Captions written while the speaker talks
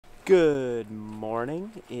Good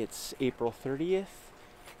morning, it's April 30th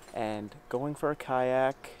and going for a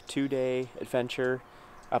kayak 2-day adventure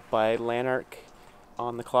up by LANARK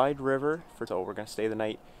on the Clyde River. So we're going to stay the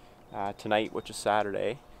night tonight, which is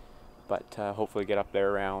Saturday, but hopefully get up there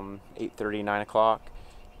around 8:30, 9 o'clock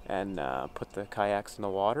and put the kayaks in the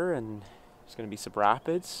water, and there's going to be some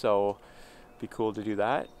rapids, so it'd be cool to do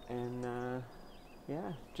that. And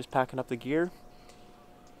yeah, just packing up the gear.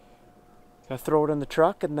 Gonna throw it in the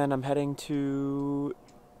truck, and then I'm heading to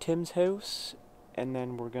Tim's house, and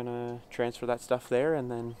then we're gonna transfer that stuff there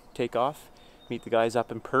and then take off, meet the guys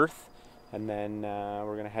up in Perth, and then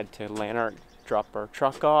we're gonna head to LANARK, drop our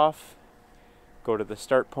truck off, go to the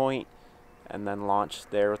start point, and then launch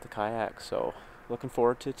there with the kayak. So looking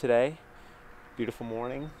forward to today. Beautiful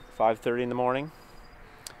morning, 5:30 in the morning.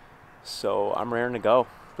 So I'm raring to go.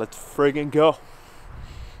 Let's friggin' go.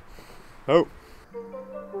 Oh.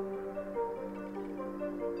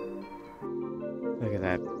 Look at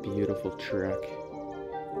that beautiful truck.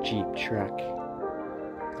 Jeep truck.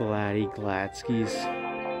 Gladdy Gladskis.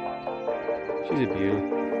 She's a beauty.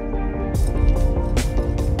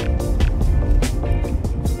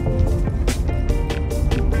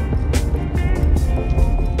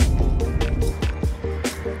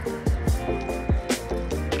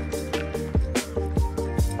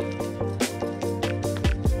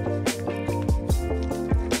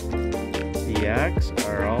 The yaks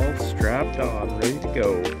are all strapped on, ready to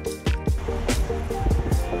go.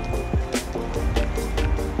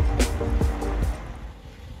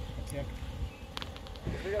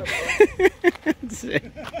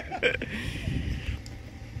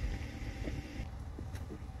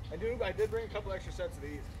 I did bring a couple extra sets of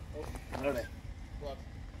these. Oh, what are they?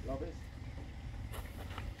 Love it.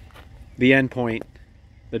 The end point,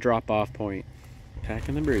 the drop-off point.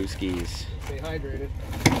 Packing the brewskis. Stay hydrated.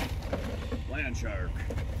 LANARK.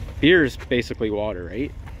 Beer is basically water,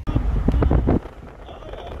 right?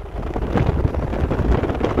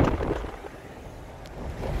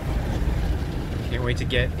 Can't wait to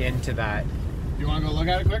get into that. You want to go look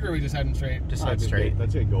at it quick, or are we just heading straight? Just head straight.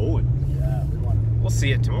 Let's get going. Yeah, we want to. We'll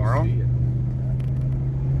see it tomorrow. We'll see it.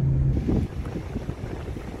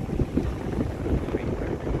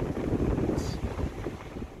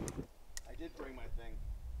 I did bring my thing.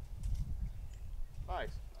 Nice.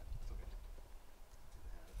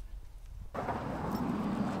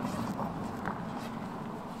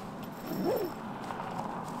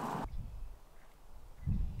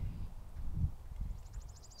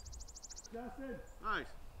 Justin. Nice.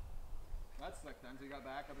 That's slick then, so you got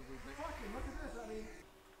back up as we think. Fucking look at this, I mean.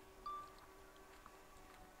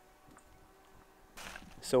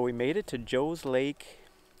 So we made it to Joe's Lake,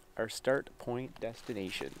 our start point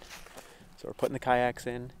destination. So we're putting the kayaks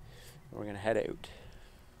in, and we're gonna head out.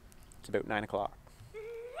 It's about 9 o'clock.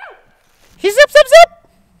 He zip, zip, zip!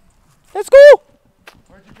 Let's go!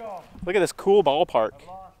 Where'd you go? Look at this cool ballpark.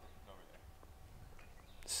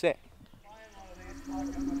 Sick.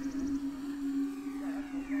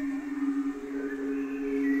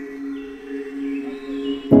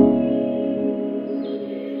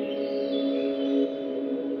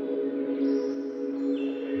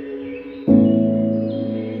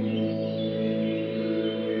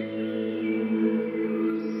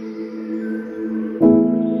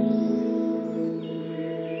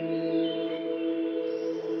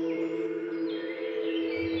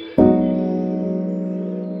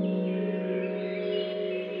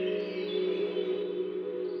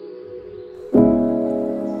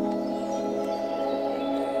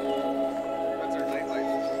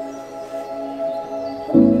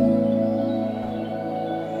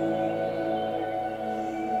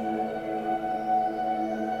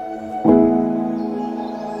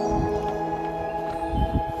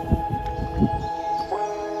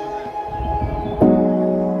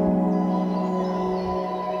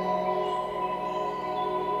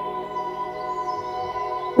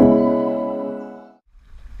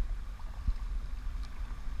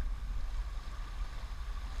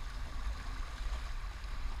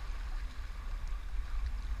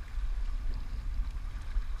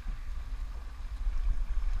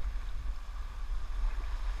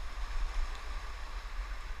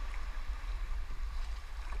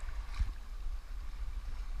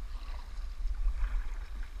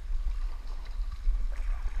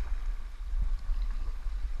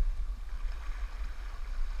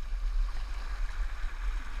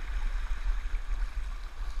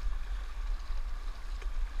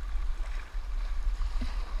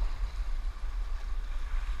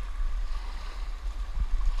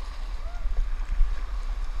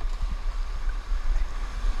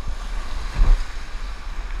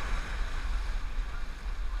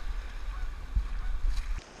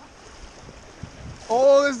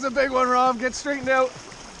 Oh, this is a big one, Rob. Get straightened out.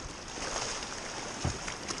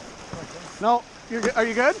 No, you're good. Are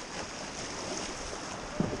you good?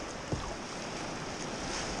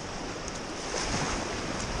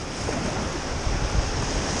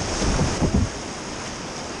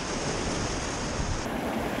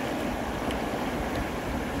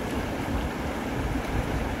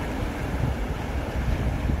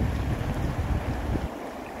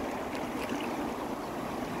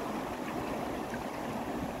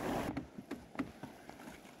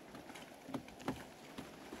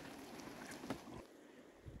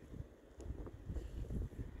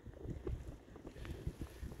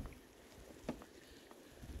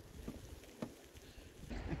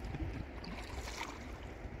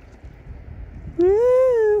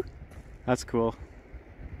 Woo! That's cool.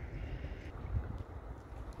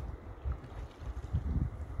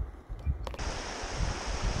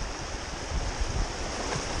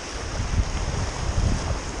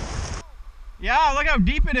 Yeah, look how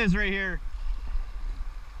deep it is right here.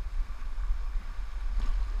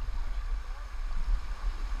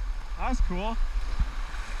 That's cool.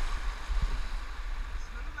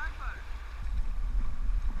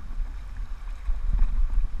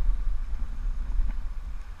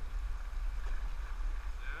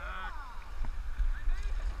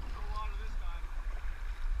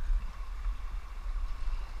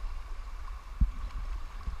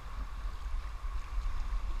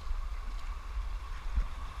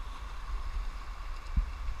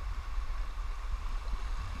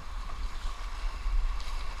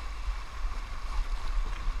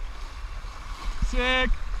 Sick.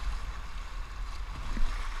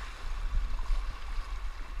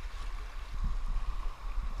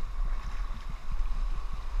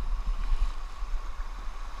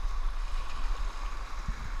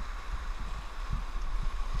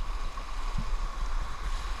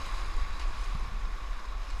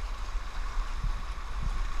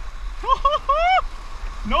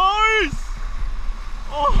 Nice!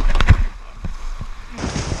 Oh!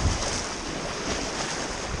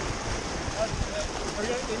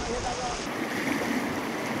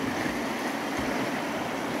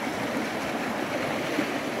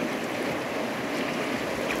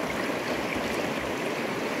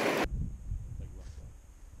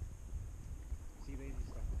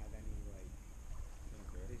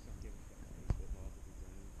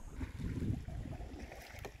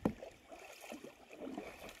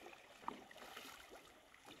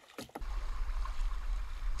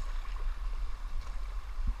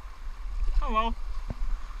 Hello.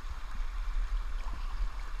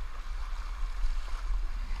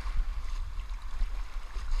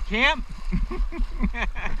 Camp?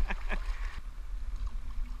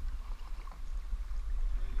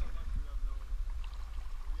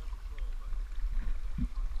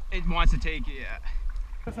 It wants to take it, yeah.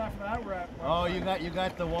 Just after that, we're at. Oh, you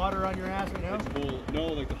got the water on your ass right now? It's full. No,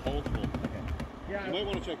 like the hull's full. Okay. Yeah. You might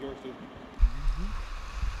want to check yours too.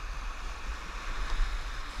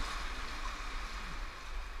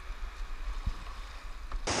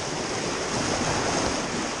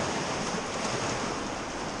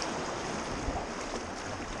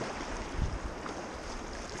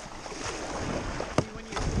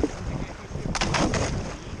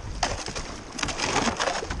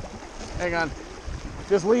 Hang on.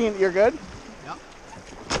 Just lean. You're good? Yep.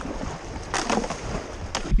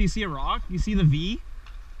 If you see a rock, you see the V.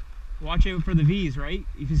 Watch out for the V's, right?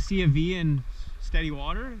 If you see a V in steady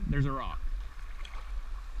water, there's a rock.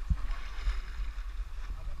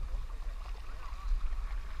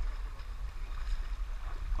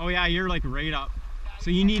 Oh yeah, you're like right up.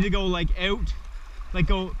 So you need to go like out, like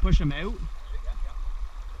go push them out.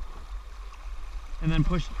 And then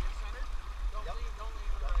push.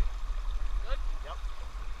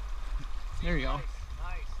 There you go.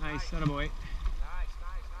 Nice, attaboy.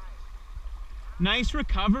 Nice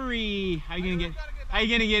recovery. How you gonna get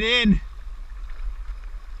in? Hey,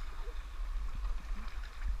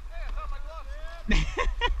 I thought my gloves.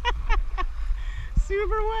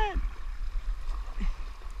 Super wet.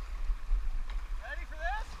 Ready for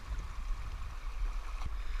this?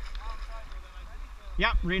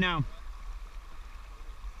 Yep, right now.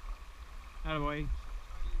 Attaboy.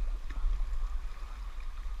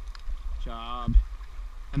 Job.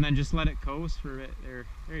 And then just let it coast for a bit.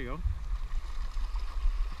 There you go.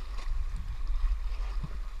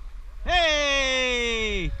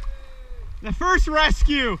 Hey! The first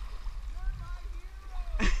rescue!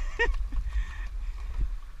 Just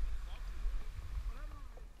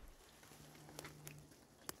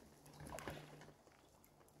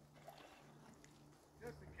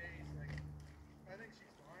in case, like, I think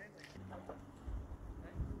she's fine. Like,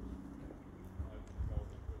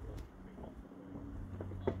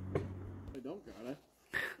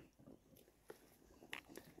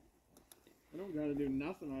 You gotta do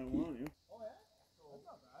nothing, I don't want you. Oh yeah? That's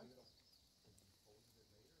not bad.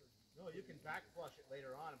 No, you can back flush it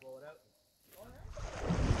later on and blow it out.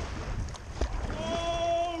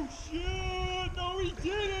 Oh shit! No, he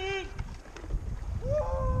didn't!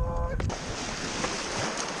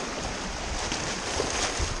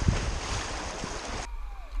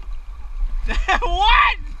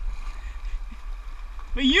 What?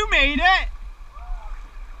 But you made it.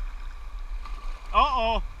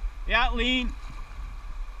 Uh-oh. Yeah, lean.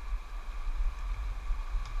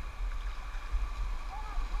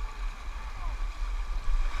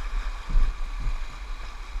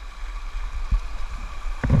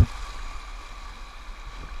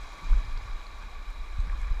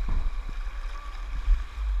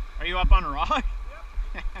 Are you up on a rock?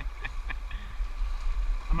 Yep.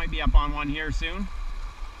 I might be up on one here soon.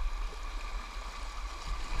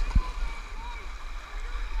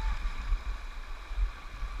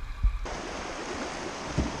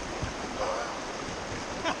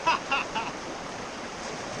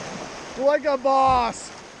 Like a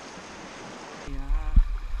boss!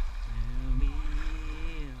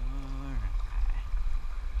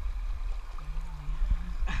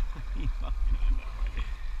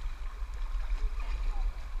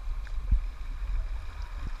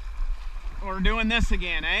 We're doing this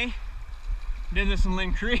again, eh? Did this in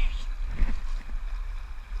Lynn Creek.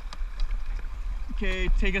 Okay,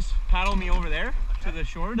 paddle me over there to the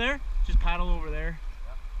shore there. Just paddle over there,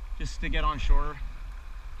 just to get on shore.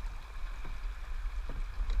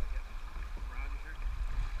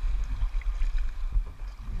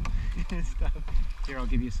 Stuff. Here, I'll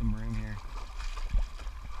give you some room here.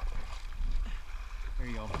 There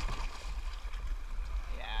you go.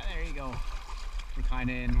 Yeah, there you go. We're kind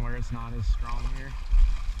of in where it's not as strong here.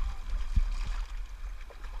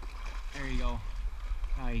 There you go.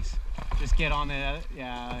 Nice. Just get on the,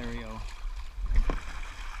 yeah, there we go.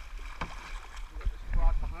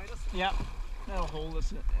 Rock behind us? Yep, that'll hold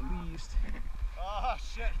us at least. Oh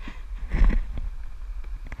shit!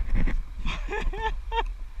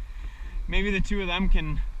 Maybe the two of them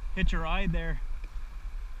can hitch a ride there.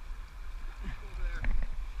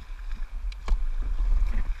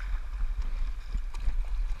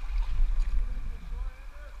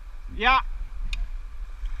 Yeah.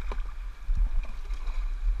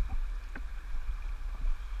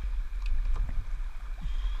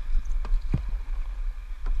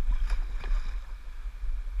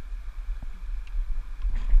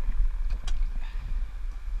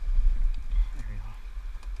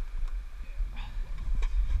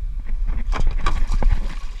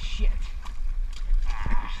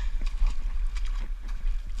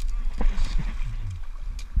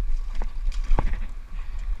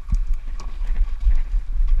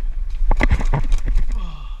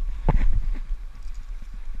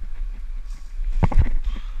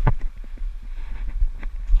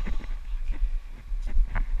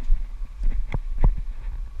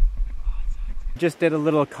 Just did a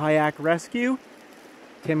little kayak rescue.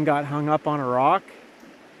 Tim got hung up on a rock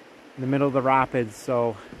in the middle of the rapids,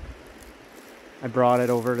 so I brought it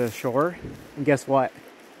over to the shore. And guess what?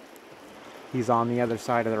 He's on the other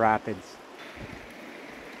side of the rapids.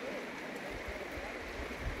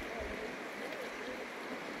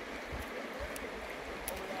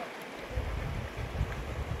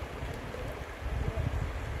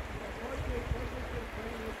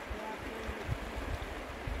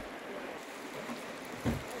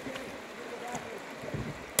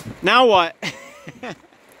 Now what? I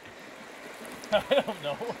don't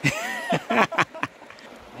know. I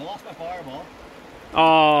lost my fireball.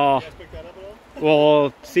 Oh, You guys pick that up at all? well,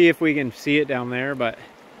 we'll see if we can see it down there, but...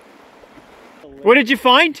 What did you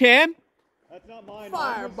find, Tim? That's not mine.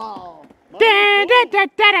 Fireball! Da, da, da,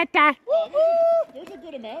 da, da. There's a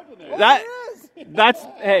good amount in there. That's,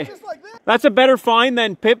 hey, Just like that, that's a better find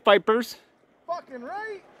than pit vipers. fucking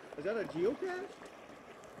right! Is that a geocache?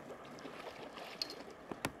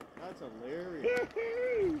 That's hilarious.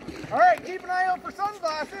 Alright, keep an eye out for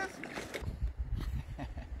sunglasses!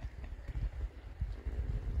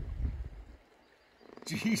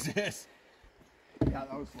 Jesus. Yeah,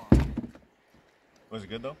 that was fun. Was it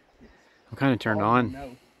good though? I'm kind of turned on.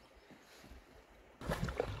 No.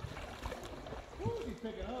 He's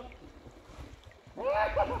picking up.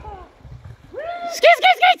 Skate,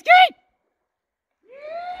 skate, skate, skate!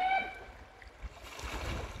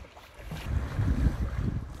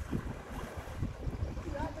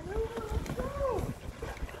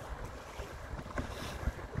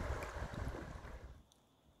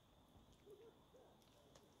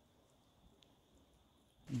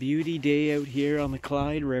 Beauty day out here on the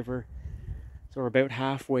Clyde River. So we're about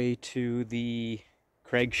halfway to the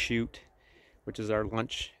Craig chute, which is our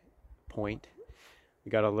lunch point.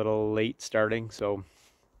 We got a little late starting, so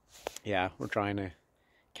yeah, we're trying to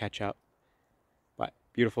catch up. But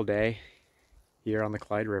beautiful day here on the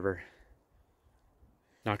Clyde River.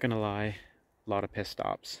 Not gonna lie, a lot of piss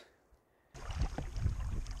stops.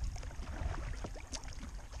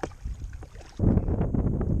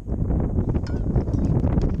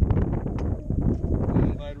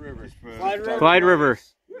 Clyde River. Clyde River.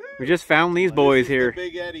 We just found these boys here.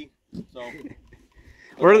 Big Eddie. So.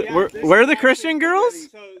 Where are the Christian girls?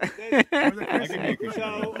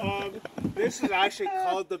 This is actually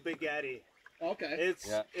called the Big Eddie. Okay.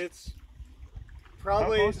 It's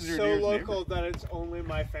probably so local that it's only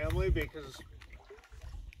my family because.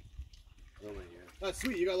 That's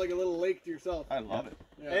sweet. You got like a little lake to yourself. I love it.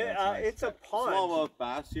 Yeah, Nice. It's a pond. Smallmouth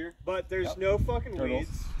bass here. But there's no fucking Turtles.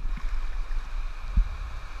 weeds.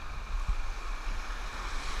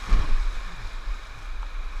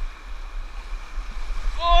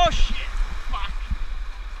 Oh shit! Fuck!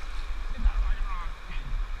 Did that right wrong.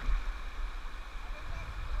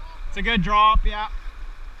 It's a good drop, yeah.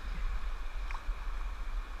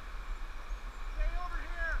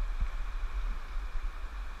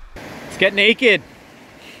 Let's get naked.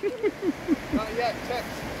 Not yet. Text.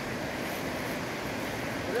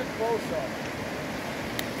 We're getting close though.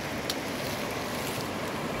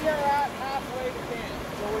 We are at halfway to camp,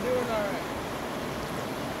 so we're doing all right.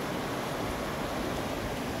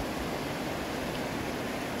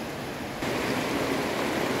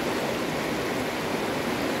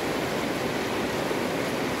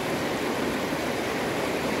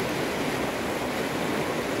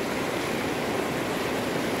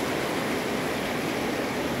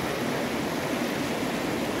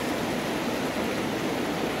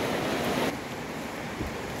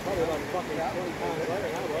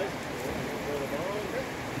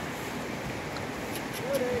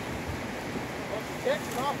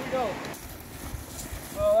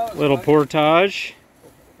 Little portage.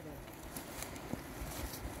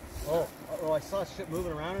 Oh, I saw shit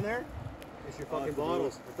moving around in there. It's your fucking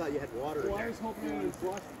bottles. I thought you had water in there. I was hoping it was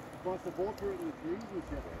bust the bolt through it in the trees and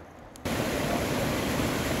shit.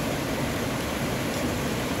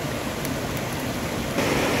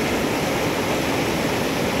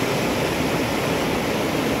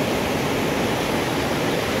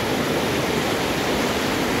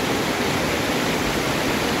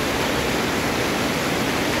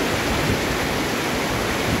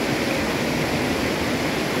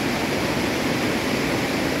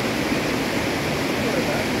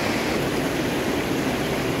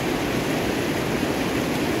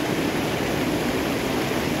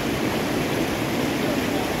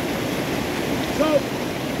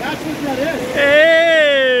 That's what that is.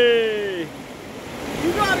 Hey!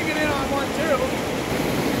 You gotta get in on one too.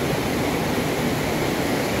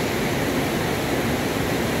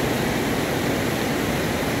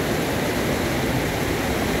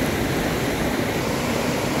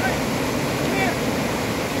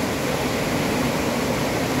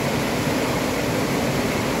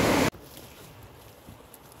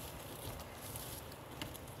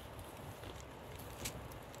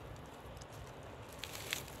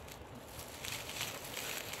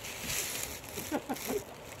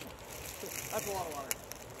 That's a lot of water.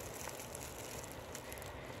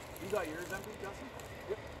 You got yours empty, Justin?